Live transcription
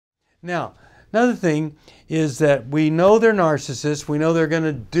Now, another thing is that we know they're narcissists. We know they're going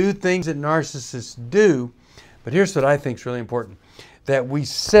to do things that narcissists do. But here's what I think is really important, that we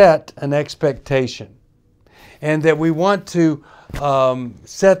set an expectation and that we want to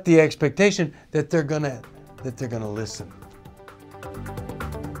set the expectation that they're going to listen.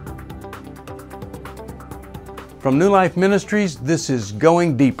 From New Life Ministries, this is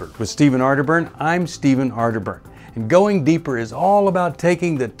Going Deeper with Stephen Arterburn. I'm Stephen Arterburn. And Going Deeper is all about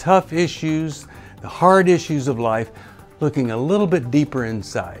taking the tough issues, the hard issues of life, looking a little bit deeper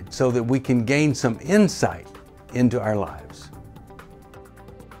inside so that we can gain some insight into our lives.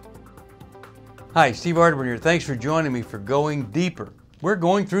 Hi, Steve Arterburn here. Thanks for joining me for Going Deeper. We're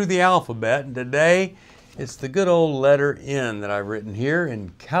going through the alphabet, and today it's the good old letter N that I've written here in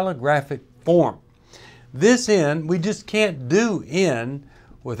calligraphic form. This N, we just can't do N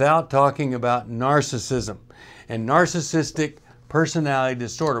without talking about narcissism and narcissistic personality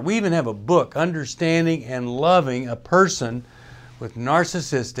disorder. We even have a book, Understanding and Loving a Person with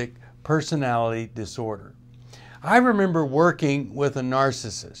Narcissistic Personality Disorder. I remember working with a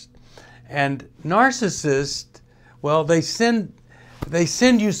narcissist, and narcissists, well, they send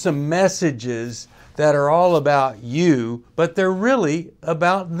you some messages that are all about you, but they're really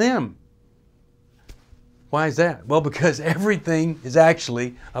about them. Why is that? Well, because everything is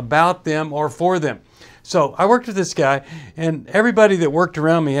actually about them or for them. So I worked with this guy, and everybody that worked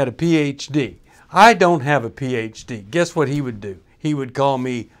around me had a PhD. I don't have a PhD. Guess what he would do? He would call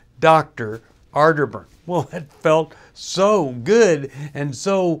me Dr. Arterburn. Well, that felt so good and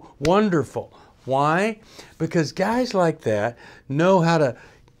so wonderful. Why? Because guys like that know how to,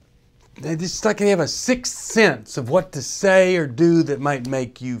 it's like they have a sixth sense of what to say or do that might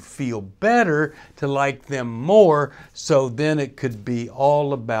make you feel better to like them more, so then it could be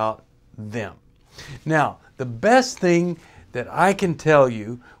all about them. Now, the best thing that I can tell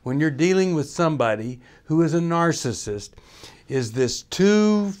you when you're dealing with somebody who is a narcissist is this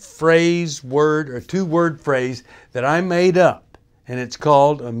two-word phrase that I made up, and it's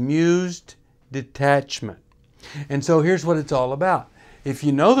called amused detachment. And so here's what it's all about. If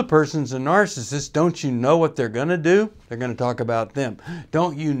you know the person's a narcissist, don't you know what they're going to do? They're going to talk about them.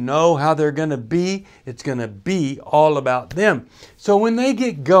 Don't you know how they're going to be? It's going to be all about them. So when they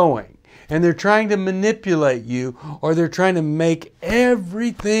get going and they're trying to manipulate you, or they're trying to make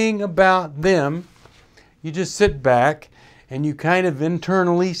everything about them, you just sit back and you kind of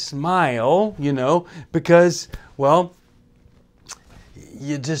internally smile, because, well,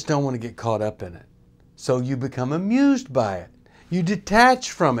 you just don't want to get caught up in it. So you become amused by it. You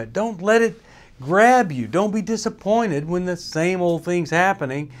detach from it. Don't let it grab you. Don't be disappointed when the same old thing's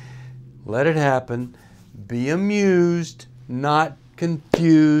happening. Let it happen. Be amused, not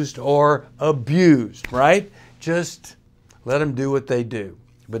confused or abused, right? Just let them do what they do,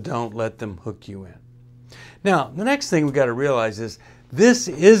 but don't let them hook you in. Now, the next thing we've got to realize is this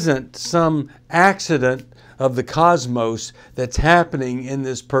isn't some accident of the cosmos that's happening in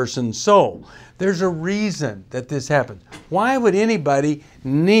this person's soul. There's a reason that this happens. Why would anybody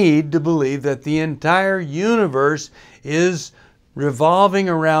need to believe that the entire universe is revolving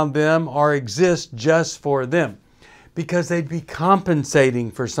around them or exists just for them? Because they'd be compensating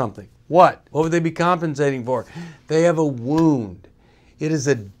for something. What? What would they be compensating for? They have a wound. It is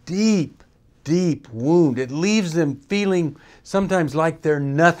a deep, deep wound. It leaves them feeling sometimes like they're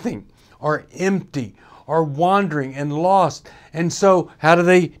nothing or empty or wandering and lost. And so how do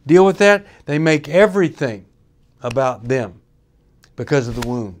they deal with that? They make everything about them because of the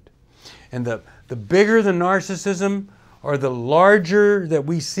wound. And the bigger the narcissism, or the larger that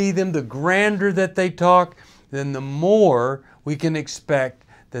we see them, the grander that they talk, then the more we can expect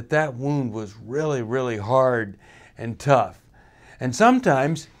that that wound was really, really hard and tough. And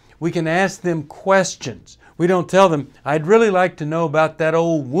sometimes we can ask them questions. We don't tell them, I'd really like to know about that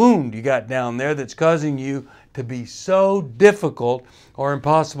old wound you got down there that's causing you to be so difficult or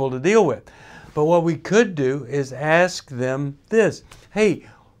impossible to deal with. But what we could do is ask them this. Hey,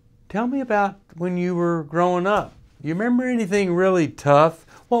 tell me about when you were growing up. You remember anything really tough?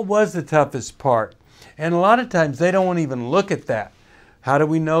 What was the toughest part? And a lot of times they don't want to even look at that. How do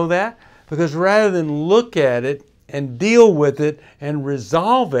we know that? Because rather than look at it and deal with it and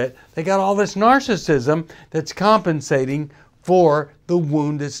resolve it, they got all this narcissism that's compensating for the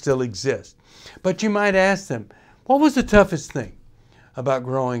wound that still exists. But you might ask them, what was the toughest thing about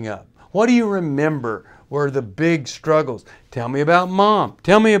growing up? What do you remember were the big struggles? Tell me about mom.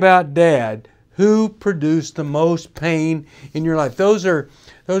 Tell me about dad. Who produced the most pain in your life? Those are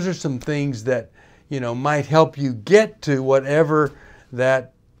some things that might help you get to whatever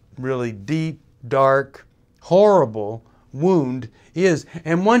that really deep, dark, horrible wound is.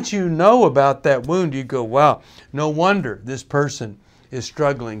 And once you know about that wound, you go, wow, no wonder this person is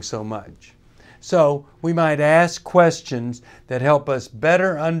struggling so much. So we might ask questions that help us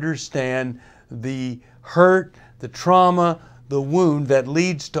better understand the hurt, the trauma, the wound that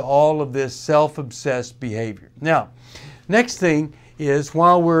leads to all of this self-obsessed behavior. Now, next thing is,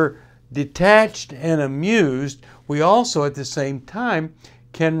 while we're detached and amused, we also at the same time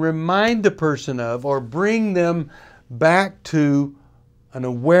can remind the person of, or bring them back to, an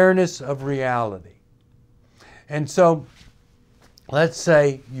awareness of reality. And so, let's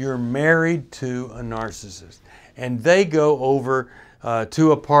say you're married to a narcissist and they go over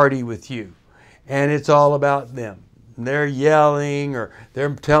to a party with you and it's all about them. They're yelling or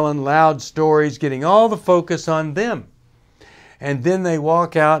they're telling loud stories, getting all the focus on them. And then they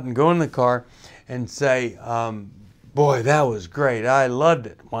walk out and go in the car and say, boy, that was great. I loved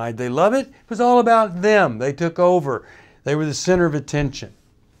it. Why'd they love it? It was all about them. They took over. They were the center of attention.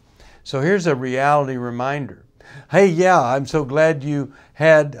 So here's a reality reminder. Hey, yeah, I'm so glad you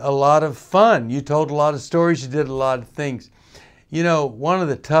had a lot of fun. You told a lot of stories. You did a lot of things. You know, one of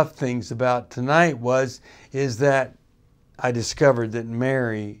the tough things about tonight is that I discovered that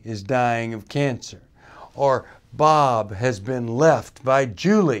Mary is dying of cancer, or Bob has been left by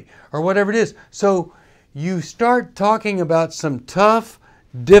Julie, or whatever it is. So you start talking about some tough,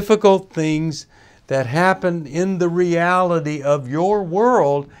 difficult things that happen in the reality of your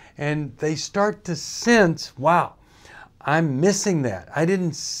world, and they start to sense, wow, I'm missing that. I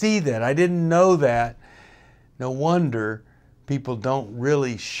didn't see that. I didn't know that. No wonder people don't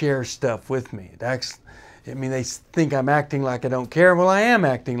really share stuff with me. I mean, they think I'm acting like I don't care. Well, I am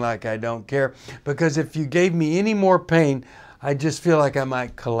acting like I don't care, because if you gave me any more pain, I just feel like I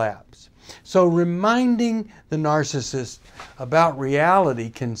might collapse. So reminding the narcissist about reality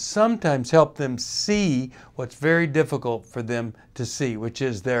can sometimes help them see what's very difficult for them to see, which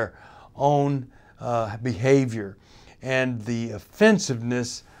is their own behavior and the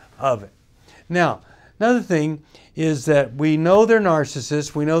offensiveness of it. Now, another thing is that we know they're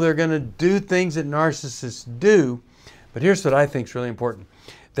narcissists. We know they're going to do things that narcissists do. But here's what I think is really important,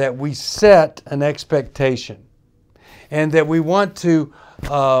 that we set an expectation, and that we want to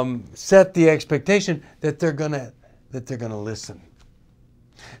set the expectation that they're going to listen.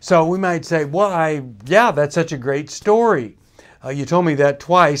 So we might say, well, yeah, that's such a great story. You told me that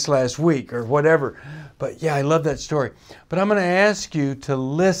twice last week or whatever. But yeah, I love that story. But I'm going to ask you to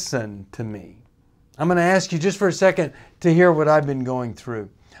listen to me. I'm going to ask you just for a second to hear what I've been going through.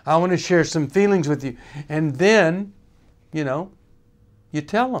 I want to share some feelings with you. And then, you know, you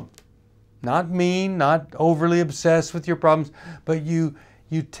tell them. Not mean, not overly obsessed with your problems, but you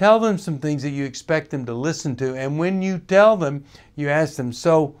tell them some things that you expect them to listen to. And when you tell them, you ask them,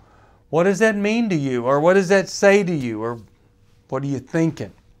 so what does that mean to you? Or what does that say to you? Or what are you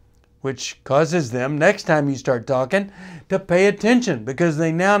thinking? Which causes them, next time you start talking, to pay attention, because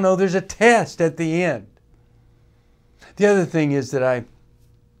they now know there's a test at the end. The other thing is that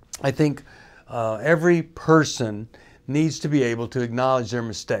I think every person needs to be able to acknowledge their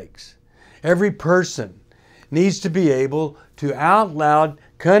mistakes. Every person needs to be able to out loud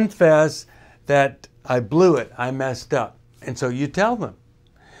confess that I blew it, I messed up. And so you tell them.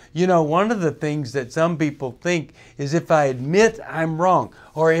 You know, one of the things that some people think is, if I admit I'm wrong,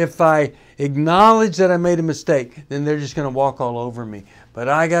 or if I acknowledge that I made a mistake, then they're just going to walk all over me. But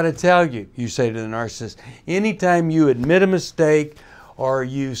I got to tell you, you say to the narcissist, anytime you admit a mistake or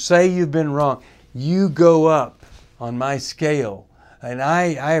you say you've been wrong, you go up on my scale. And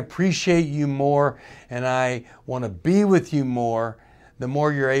I appreciate you more, and I want to be with you more, the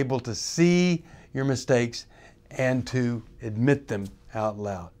more you're able to see your mistakes and to admit them out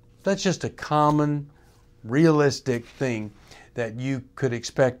loud. That's just a common, realistic thing that you could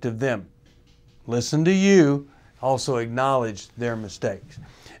expect of them. Listen to you, also acknowledge their mistakes.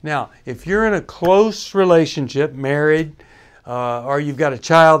 Now, if you're in a close relationship, married, or you've got a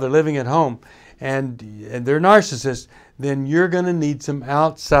child, they're living at home, and they're narcissists, then you're going to need some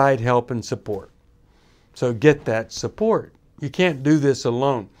outside help and support. So get that support. You can't do this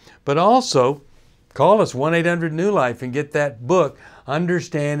alone. But also, call us 1-800-NEW-LIFE and get that book,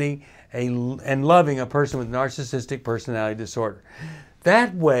 Understanding and Loving a Person with Narcissistic Personality Disorder.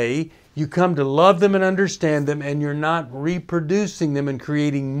 That way, you come to love them and understand them, and you're not reproducing them and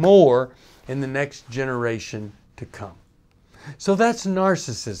creating more in the next generation to come. So that's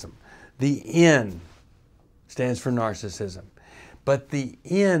narcissism. The N stands for narcissism. But the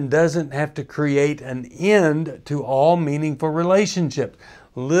N doesn't have to create an end to all meaningful relationships.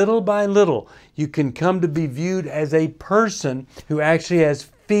 Little by little, you can come to be viewed as a person who actually has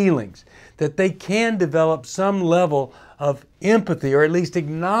feelings, that they can develop some level of empathy, or at least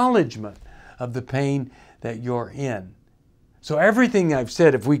acknowledgement of the pain that you're in. So everything I've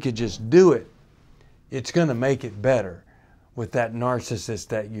said, if we could just do it, it's going to make it better with that narcissist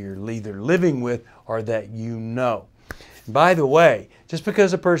that you're either living with or that you know. By the way, just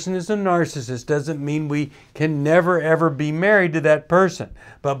because a person is a narcissist doesn't mean we can never ever be married to that person.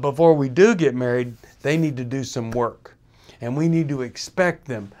 But before we do get married, they need to do some work. And we need to expect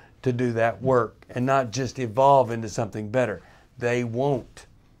them to do that work and not just evolve into something better. They won't.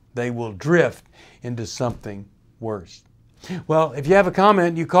 They will drift into something worse. Well, if you have a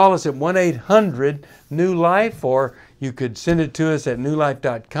comment, you call us at 1-800-NEW-LIFE, or you could send it to us at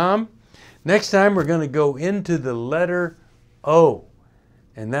newlife.com. Next time, we're going to go into the letter O,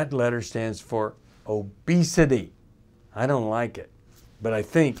 and that letter stands for obesity. I don't like it, but I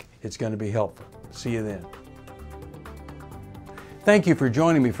think it's going to be helpful. See you then. Thank you for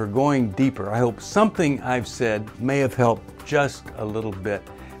joining me for Going Deeper. I hope something I've said may have helped just a little bit.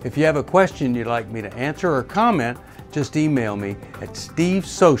 If you have a question you'd like me to answer or comment, just email me at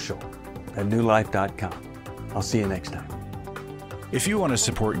stevesocial@newlife.com. I'll see you next time. If you want to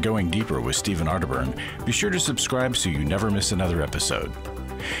support Going Deeper with Stephen Arterburn, be sure to subscribe so you never miss another episode.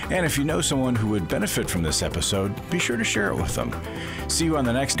 And if you know someone who would benefit from this episode, be sure to share it with them. See you on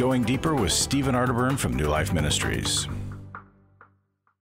the next Going Deeper with Stephen Arterburn from New Life Ministries.